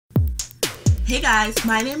Hey guys,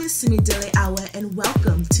 my name is Simi Deleawe and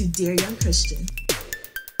welcome to Dear Young Christian.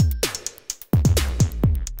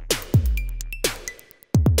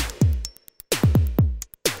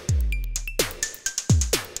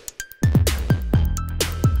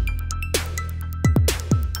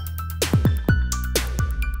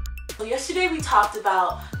 Yesterday we talked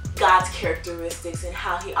about God's characteristics and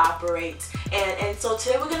how he operates, and so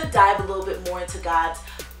today we're going to dive a little bit more into God's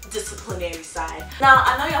disciplinary side. Now,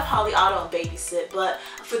 I know y'all probably all don't babysit, but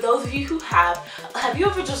for those of you who have you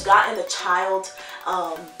ever just gotten a child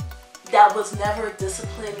that was never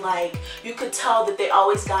disciplined? Like, you could tell that they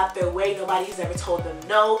always got their way. Nobody has ever told them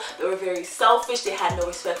no. They were very selfish. They had no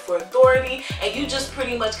respect for authority, and you just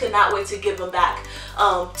pretty much could not wait to give them back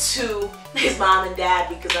to his mom and dad,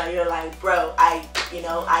 because you're like, bro, I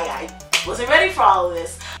wasn't ready for all of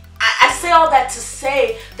this. I say all that to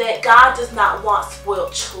say that God does not want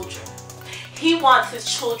spoiled children. He wants his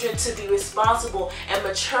children to be responsible and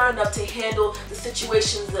mature enough to handle the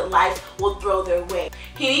situations that life will throw their way.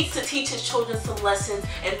 He needs to teach his children some lessons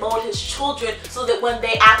and mold his children so that when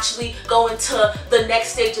they actually go into the next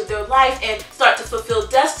stage of their life and start to fulfill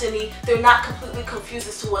destiny, they're not completely confused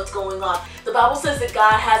as to what's going on. The Bible says that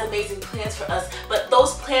God has amazing plans for us, but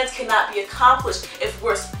those plans cannot be accomplished if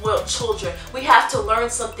we're spoiled children. We have to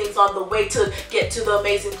learn some things on the way to get to the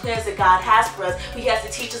amazing plans that God has for us. He has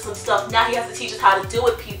to teach us some stuff. Now he has to teach us how to deal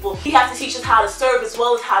with people. He has to teach us how to serve as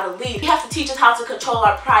well as how to lead. He has to teach us how to control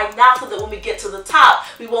our pride now, so that when we get to the top,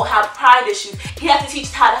 we won't have pride issues. He has to teach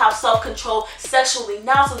us how to have self-control sexually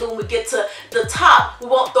now, so that when we get to the top, we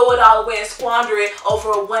won't throw it all away and squander it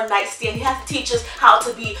over a one-night stand. He has to teach us how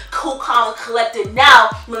to be cool, calm, and collected now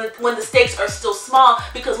when the stakes are still small,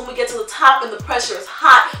 because when we get to the top and the pressure is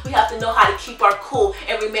hot, we have to know how to keep our cool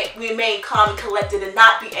and remain calm and collected and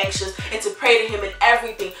not be anxious, and to pray to him in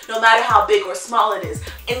everything, no matter how big or small it is.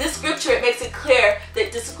 In this scripture, it makes it clear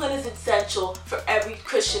that discipline is essential for every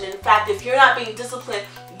Christian. In fact, if you're not being disciplined,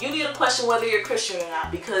 you need to question whether you're a Christian or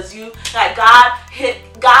not, because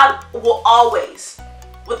God will always,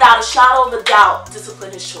 without a shadow of a doubt,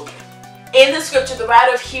 discipline his children. In the scripture, the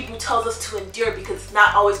writer of Hebrew tells us to endure, because it's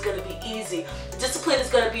not always going to be easy. Discipline is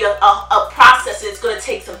going to be a process, and it's going to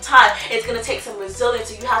take some time. It's going to take some resilience,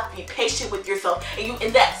 and you have to be patient with yourself. And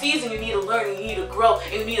in that season, you need to learn, and you need to grow,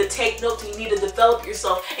 and you need to take notes, and you need to develop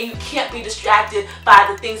yourself. And you can't be distracted by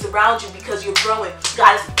the things around you, because you're growing.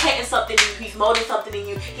 God is planting something in you. He's molding something in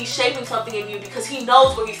you. He's shaping something in you, because he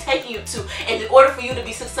knows where he's taking you to. And in order for you to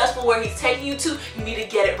be successful where he's taking you to, you need to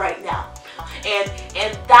get it right now.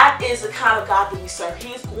 And that is the kind of God that we serve.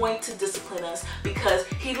 He is going to discipline us because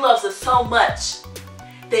he loves us so much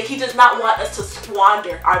that he does not want us to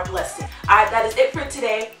squander our blessing. Alright, that is it for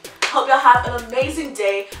today. Hope y'all have an amazing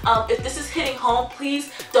day. If this is hitting home,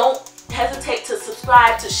 please don't hesitate to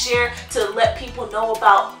subscribe, to share, to let people know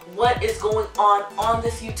about what is going on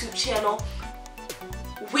this YouTube channel.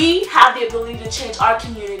 We have the ability to change our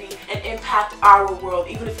community and impact our world,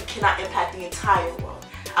 even if we cannot impact the entire world.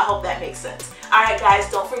 I hope that makes sense. Alright guys,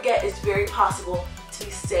 don't forget, it's very possible to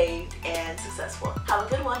be saved and successful. Have a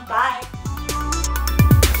good one. Bye.